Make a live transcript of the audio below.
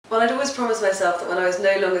Well, I'd always promised myself that when I was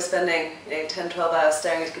no longer spending 10, 12 hours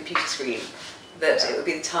staring at a computer screen, that it would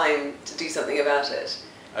be the time to do something about it.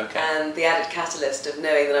 Okay. And the added catalyst of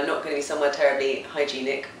knowing that I'm not going to be somewhere terribly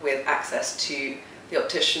hygienic with access to the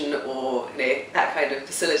optician or that kind of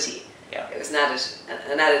facility. Yeah. It was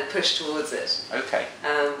an added push towards it. Okay.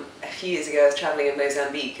 A few years ago I was travelling in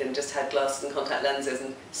Mozambique and just had glasses and contact lenses,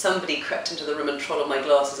 and somebody crept into the room and trod on my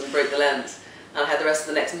glasses and broke the lens. And I had the rest of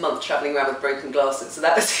the next month travelling around with broken glasses, so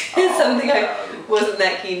that was something I wasn't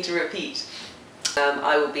that keen to repeat.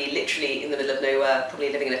 I will be literally in the middle of nowhere,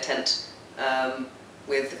 probably living in a tent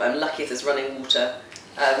with, if I'm lucky, if there's running water.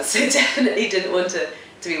 So definitely didn't want to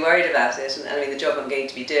be worried about it. And I mean, the job I'm going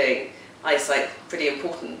to be doing, eyesight, pretty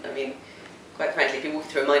important. I mean, quite frankly, if you're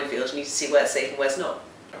walking through a minefield, you need to see where it's safe and where it's not.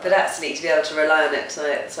 But actually, to be able to rely on it, so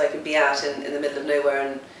I can be out in the middle of nowhere,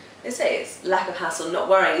 and they say it's lack of hassle, not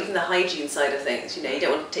worrying, even the hygiene side of things. You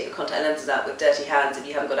don't want to take your contact lenses out with dirty hands if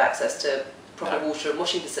you haven't got access to proper water and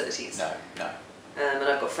washing facilities. No, no. And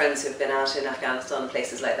I've got friends who've been out in Afghanistan and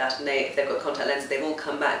places like that, and if they've got contact lenses, they've all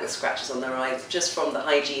come back with scratches on their eyes just from the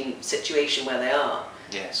hygiene situation where they are.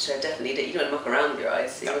 Yes. So definitely, you don't want to muck around with your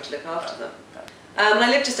eyes, so you want to look after them. No. And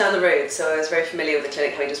I lived just down the road, so I was very familiar with the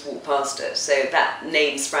clinic, having just walked past it. So that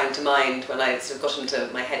name sprang to mind when I sort of got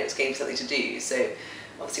into my head it was going to be something to do. So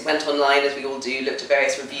obviously went online, as we all do, looked at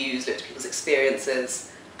various reviews, looked at people's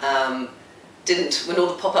experiences. When all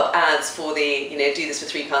the pop-up ads for the, do this for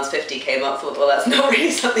 £3.50 came up, thought, well, that's not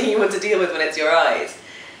really something you want to deal with when it's your eyes.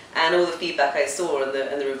 And all the feedback I saw and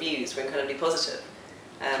the reviews were incredibly positive.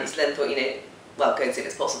 So then thought, well, go and see if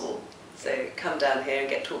it's possible. So come down here and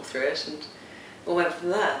get talked through it, and all went from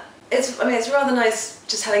there. It's rather nice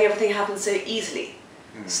just having everything happen so easily.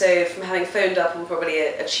 So from having phoned up on probably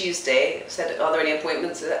a Tuesday, said, are there any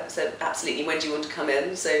appointments? I said, absolutely, when do you want to come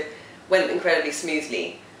in? So went incredibly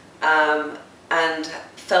smoothly, and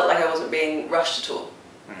felt like I wasn't being rushed at all.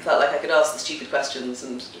 Felt like I could ask the stupid questions,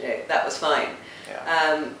 and that was fine.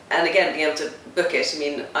 Yeah. And again, being able to book it,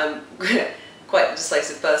 I'm quite a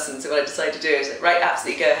decisive person, so when I decided to do it, right,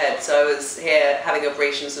 absolutely, go ahead. So I was here having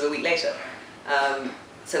operations a week later.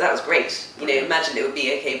 So that was great. Imagine it would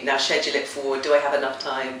be, okay, now schedule it forward, do I have enough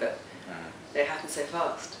time? But it happened so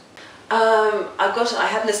fast. I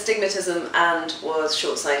had an astigmatism and was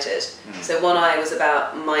short-sighted. So one eye was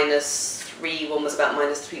about -3, one was about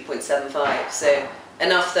 -3.75. So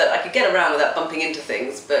enough that I could get around without bumping into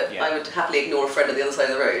things, but I would happily ignore a friend on the other side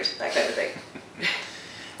of the road, that kind of thing.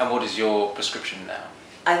 And what is your prescription now?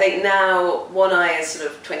 I think now one eye is sort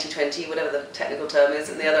of 20/20, whatever the technical term is,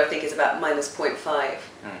 and the other I think is about -0.5.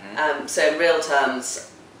 So in real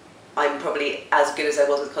terms, I'm probably as good as I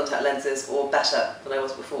was with contact lenses, or better than I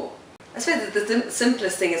was before. I suppose the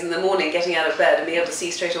simplest thing is in the morning getting out of bed and being able to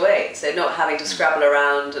see straight away, so not having to scrabble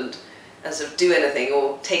around and sort of do anything,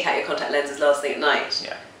 or take out your contact lenses last thing at night.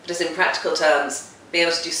 Yeah. But just in practical terms, being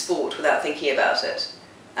able to do sport without thinking about it,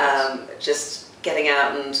 just getting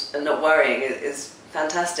out and not worrying is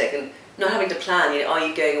fantastic, and not having to plan, are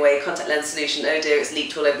you going away, contact lens solution, oh dear, it's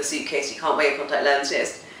leaked all over the suitcase, you can't wear your contact lens.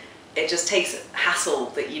 It just takes hassle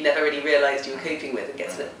that you never really realised you were coping with, and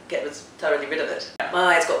gets thoroughly rid of it.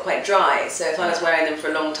 My eyes got quite dry, so if I was wearing them for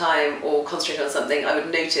a long time or concentrating on something, I would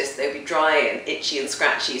notice they would be dry and itchy and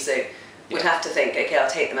scratchy, so would have to think, okay, I'll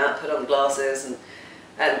take them out, put on glasses, and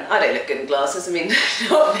I don't look good in glasses.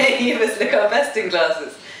 Not many of us look our best in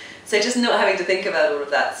glasses. So just not having to think about all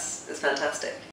of that is fantastic.